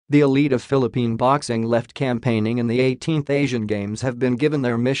The elite of Philippine boxing left campaigning in the 18th Asian Games have been given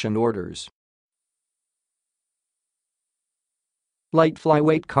their mission orders.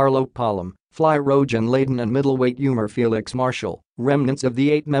 Light-flyweight Carlo Paalam, fly Rogen Ladon and middleweight Eumir Felix Marcial, remnants of the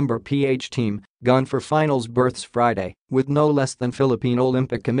 8-member PH team, gone for finals berths Friday, with no less than Philippine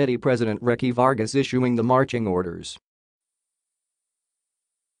Olympic Committee President Ricky Vargas issuing the marching orders.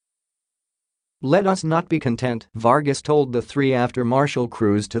 "Let us not be content," Vargas told the three after Marcial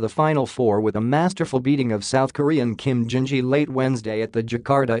cruised to the Final Four with a masterful beating of South Korean Kim Jinjae late Wednesday at the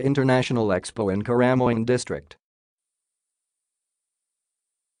Jakarta International Expo in Keramoyan district.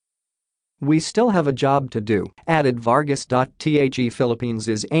 "We still have a job to do," added Vargas. The Philippines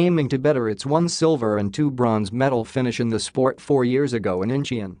is aiming to better its 1 silver and 2 bronze medal finish in the sport 4 years ago in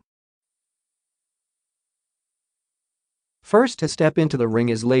Incheon. First to step into the ring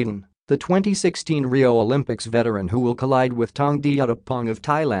is Ladon, the 2016 Rio Olympics veteran who will collide with Tongdee Yuttapong of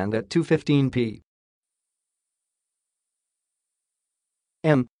Thailand at 2:15 p.m.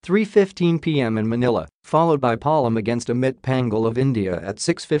 3:15 p.m. in Manila, followed by Paalam against Amit Panghal of India at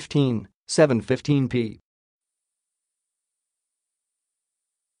 6:15, 7:15 p.m.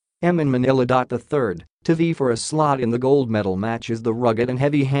 in Manila. The third to vie for a slot in the gold medal match is the rugged and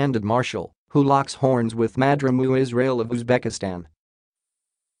heavy-handed Marcial, who locks horns with Madramu Israel of Uzbekistan.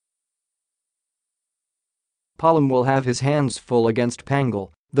 Paalam will have his hands full against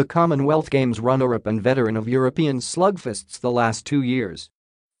Panghal, the Commonwealth Games runner-up and veteran of European slugfests the last 2 years.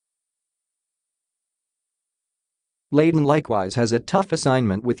 Ladon likewise has a tough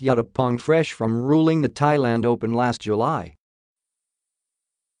assignment with Yuttapong, fresh from ruling the Thailand Open last July.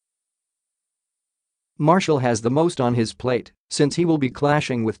 Marcial has the most on his plate, since he will be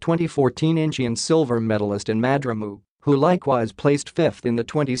clashing with 2014 Incheon silver medalist in Madramu, who likewise placed 5th in the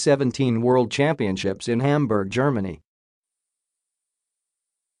 2017 World Championships in Hamburg, Germany.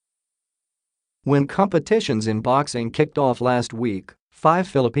 When competitions in boxing kicked off last week, 5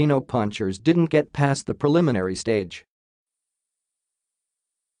 Filipino punchers didn't get past the preliminary stage.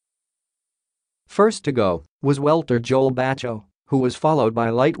 First to go was welter Joel Bacho, who was followed by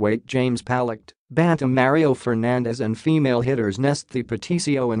lightweight James Pallett, bantam Mario Fernandez and female hitters Nesty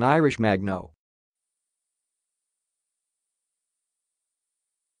Patricio and Irish Magno.